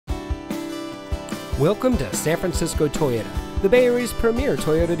Welcome to San Francisco Toyota, the Bay Area's premier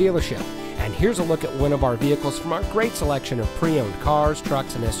Toyota dealership. And here's a look at one of our vehicles from our great selection of pre-owned cars,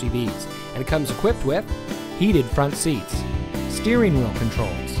 trucks, and SUVs. And it comes equipped with heated front seats, steering wheel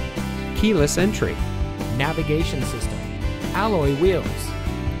controls, keyless entry, navigation system, alloy wheels,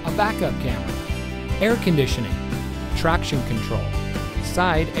 a backup camera, air conditioning, traction control,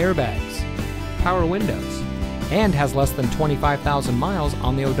 side airbags, power windows, and has less than 25,000 miles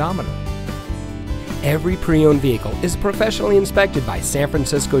on the odometer. Every pre-owned vehicle is professionally inspected by San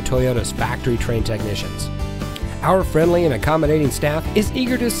Francisco Toyota's factory-trained technicians. Our friendly and accommodating staff is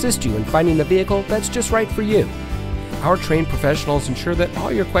eager to assist you in finding the vehicle that's just right for you. Our trained professionals ensure that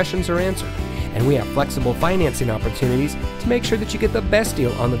all your questions are answered, and we have flexible financing opportunities to make sure that you get the best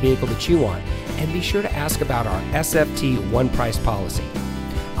deal on the vehicle that you want. And be sure to ask about our SFT One Price policy.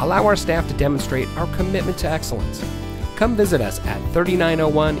 Allow our staff to demonstrate our commitment to excellence. Come visit us at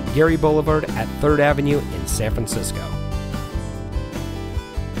 3901 Geary Boulevard at 3rd Avenue in San Francisco.